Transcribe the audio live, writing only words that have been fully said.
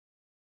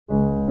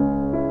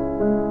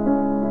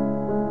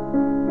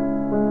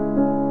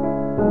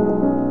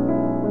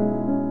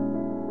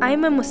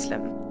I'm a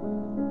Muslim.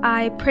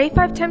 I pray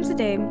 5 times a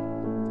day.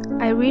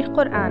 I read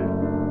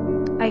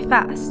Quran. I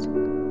fast.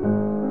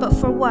 But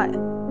for what?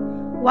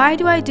 Why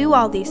do I do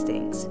all these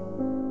things?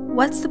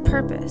 What's the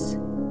purpose?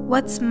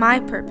 What's my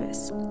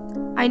purpose?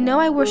 I know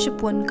I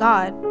worship one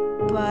God,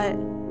 but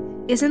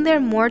isn't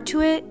there more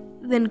to it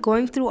than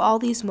going through all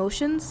these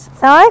motions?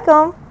 Assalamu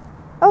alaikum.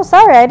 Oh,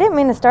 sorry, I didn't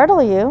mean to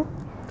startle you.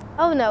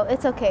 Oh no,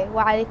 it's okay.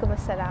 Wa alaikum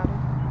assalam.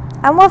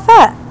 I'm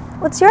Wafat.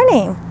 What's your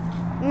name?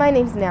 My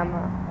name's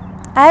Nama.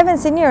 I haven't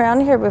seen you around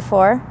here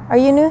before. Are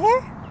you new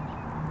here?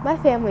 My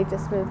family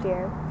just moved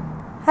here.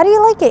 How do you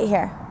like it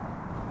here?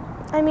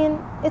 I mean,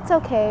 it's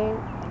okay.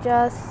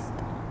 Just...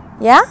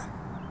 Yeah?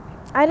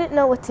 I didn't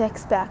know what to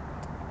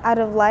expect out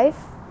of life,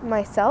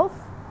 myself.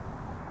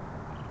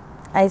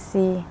 I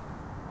see.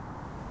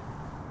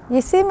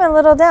 You seem a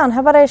little down.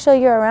 How about I show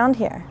you around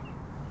here?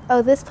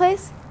 Oh, this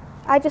place?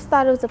 I just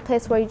thought it was a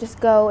place where you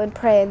just go and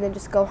pray and then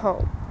just go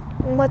home.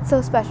 And what's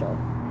so special?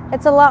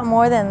 It's a lot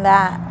more than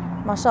that.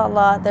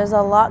 MashaAllah, there's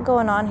a lot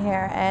going on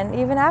here, and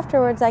even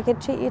afterwards I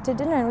could treat you to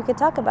dinner and we could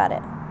talk about it.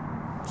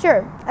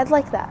 Sure, I'd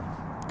like that.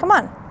 Come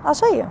on, I'll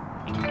show you.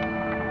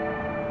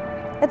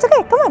 It's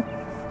okay, come on.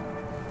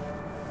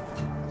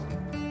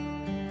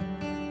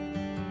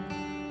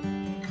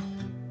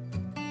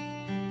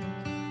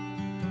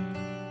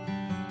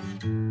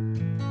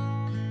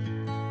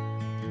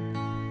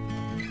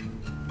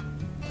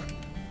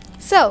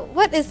 So,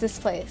 what is this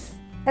place?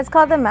 It's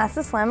called the Mass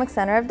Islamic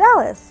Center of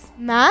Dallas.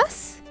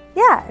 Mass?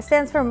 Yeah, it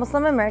stands for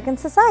Muslim American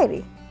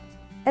Society.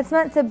 It's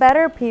meant to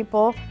better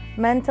people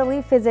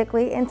mentally,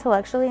 physically,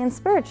 intellectually, and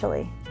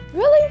spiritually.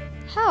 Really?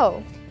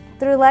 How?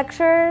 Through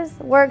lectures,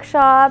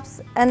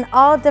 workshops, and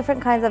all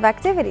different kinds of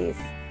activities.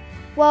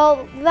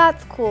 Well,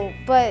 that's cool,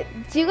 but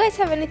do you guys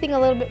have anything a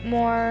little bit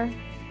more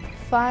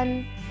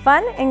fun?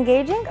 Fun,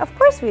 engaging? Of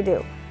course we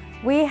do.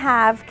 We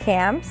have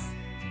camps,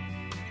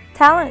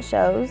 talent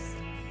shows,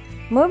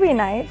 movie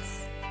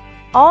nights,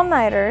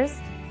 all-nighters,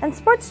 and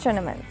sports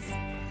tournaments.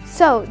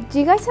 So, do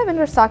you guys have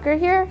indoor soccer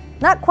here?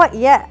 Not quite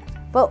yet,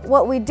 but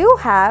what we do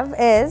have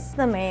is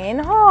the main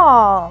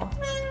hall.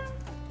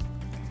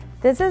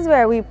 This is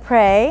where we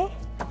pray,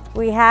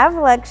 we have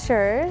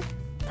lectures,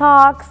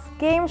 talks,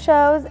 game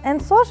shows,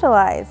 and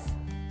socialize.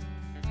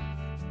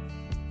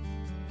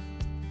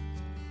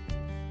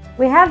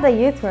 We have the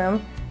youth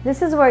room.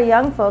 This is where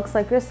young folks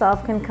like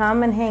yourself can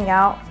come and hang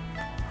out,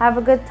 have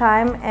a good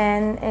time,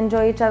 and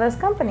enjoy each other's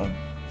company.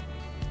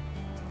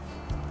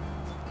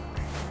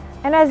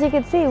 And as you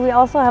can see, we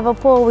also have a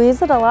pool. We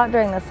use it a lot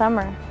during the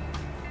summer.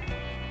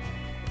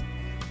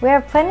 We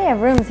have plenty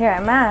of rooms here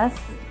at Mass.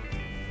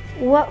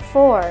 What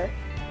for?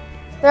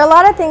 There are a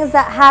lot of things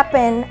that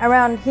happen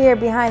around here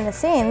behind the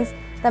scenes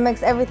that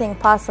makes everything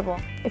possible.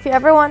 If you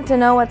ever want to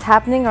know what's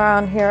happening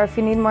around here, or if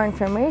you need more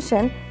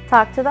information,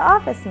 talk to the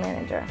office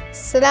manager.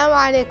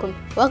 Assalamu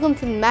alaikum. Welcome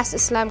to the Mass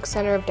Islamic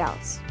Center of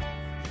Dallas.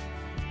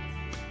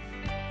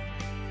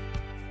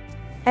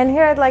 And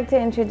here I'd like to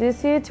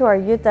introduce you to our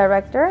youth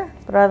director,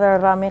 Brother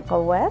Rami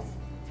Qawwaz.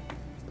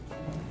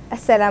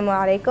 Assalamu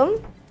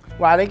alaikum.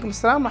 Wa alaikum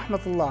assalam wa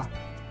rahmatullah.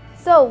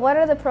 So, what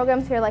are the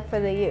programs here like for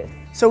the youth?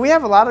 So we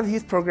have a lot of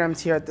youth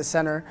programs here at the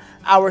center.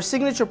 Our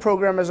signature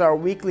program is our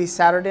weekly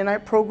Saturday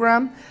night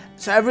program.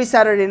 So every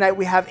Saturday night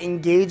we have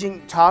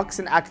engaging talks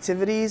and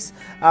activities.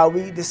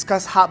 We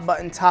discuss hot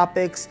button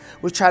topics.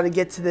 We try to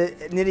get to the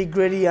nitty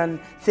gritty on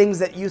things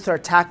that youth are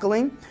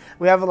tackling.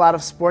 We have a lot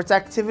of sports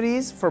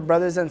activities for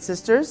brothers and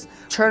sisters,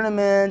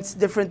 tournaments,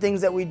 different things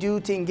that we do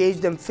to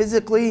engage them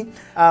physically.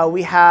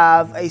 We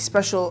have a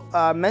special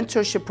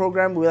mentorship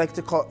program we like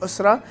to call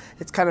Usra.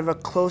 It's kind of a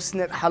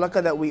close-knit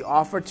halaqah that we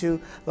offer to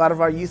a lot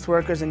of our youth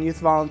workers and youth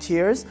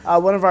volunteers.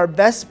 One of our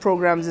best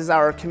programs is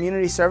our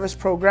community service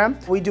program.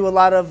 We do a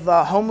lot of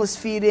homeless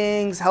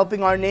feedings,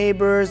 helping our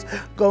neighbors,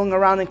 going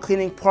around and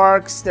cleaning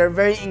parks. They're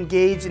very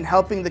engaged in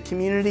helping the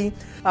community.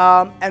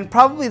 And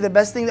probably the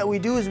best thing that we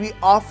do is we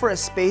offer a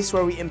space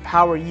where we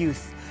empower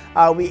youth.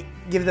 We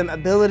give them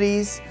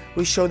abilities,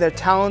 we show their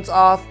talents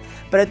off,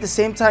 but at the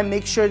same time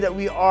make sure that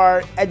we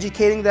are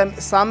educating them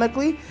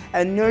Islamically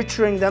and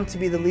nurturing them to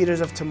be the leaders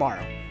of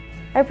tomorrow.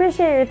 I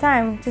appreciate your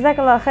time.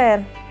 Jazakallah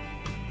khair.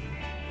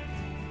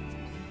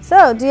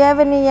 So, do you have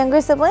any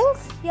younger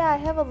siblings? Yeah, I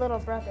have a little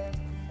brother.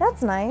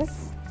 That's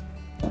nice.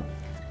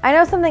 I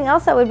know something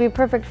else that would be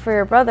perfect for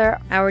your brother,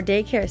 our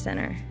daycare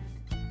center.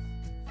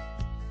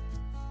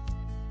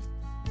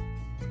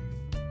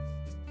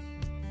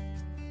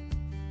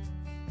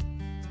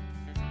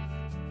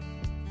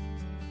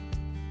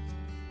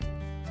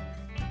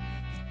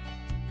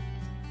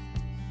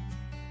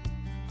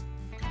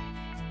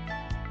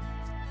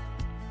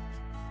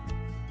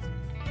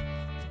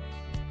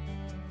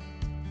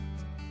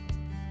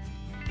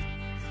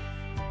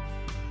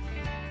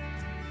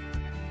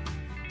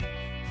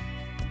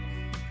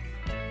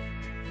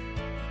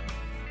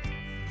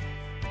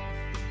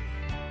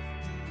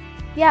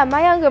 Yeah,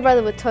 my younger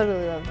brother would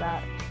totally love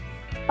that.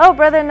 Oh,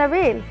 Brother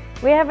Nabil,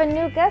 we have a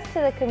new guest to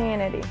the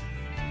community.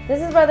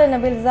 This is Brother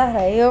Nabil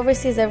Zahra. He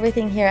oversees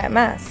everything here at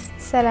Mass.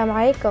 Assalamu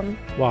alaikum.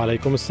 Wa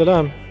alaikum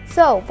assalam.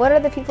 So, what are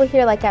the people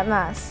here like at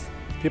Mass?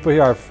 People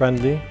here are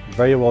friendly,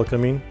 very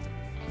welcoming,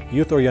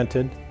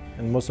 youth-oriented,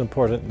 and most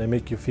important, they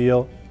make you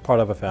feel part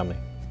of a family.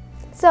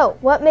 So,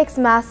 what makes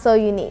Mass so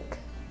unique?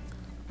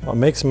 What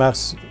makes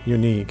Mass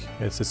unique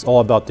is it's all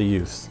about the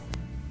youth.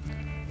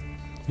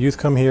 Youth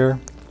come here,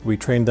 we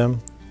train them,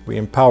 we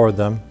empower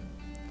them,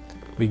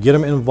 we get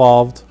them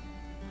involved,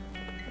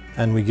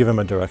 and we give them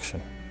a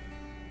direction.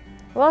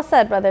 Well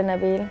said, Brother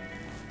Nabil.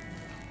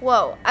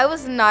 Whoa, I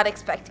was not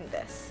expecting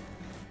this.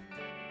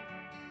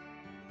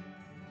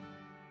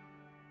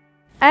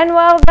 And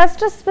well, that's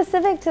just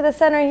specific to the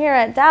center here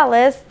at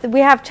Dallas. We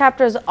have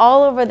chapters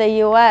all over the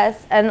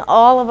U.S. and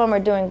all of them are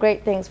doing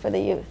great things for the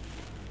youth.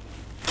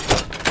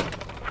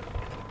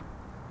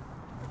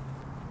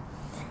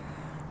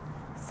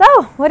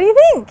 So, what do you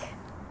think?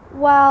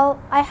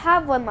 Well, I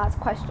have one last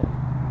question.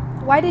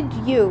 Why did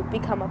you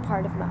become a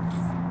part of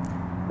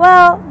Mass?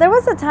 Well, there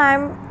was a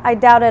time I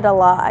doubted a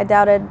lot. I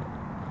doubted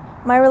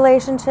my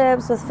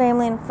relationships with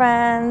family and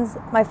friends,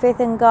 my faith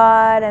in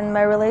God, and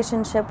my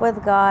relationship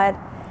with God.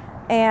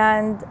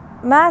 And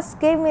Mass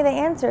gave me the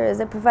answers.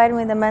 It provided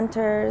me the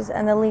mentors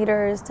and the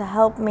leaders to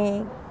help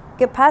me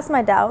get past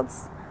my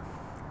doubts.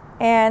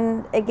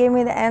 And it gave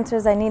me the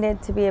answers I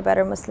needed to be a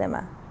better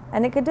Muslimah.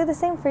 And it could do the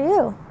same for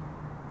you.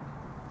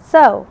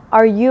 So,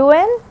 are you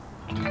in?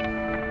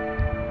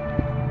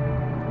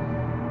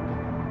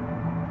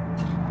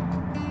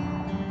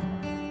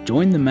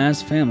 Join the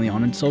Mass family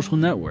on its social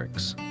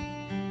networks.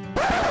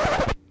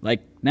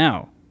 Like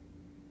now.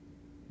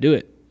 Do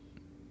it.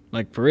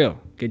 Like for real.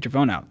 Get your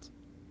phone out.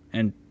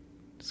 And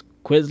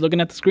quit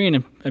looking at the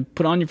screen and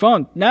put on your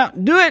phone. Now,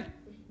 do it!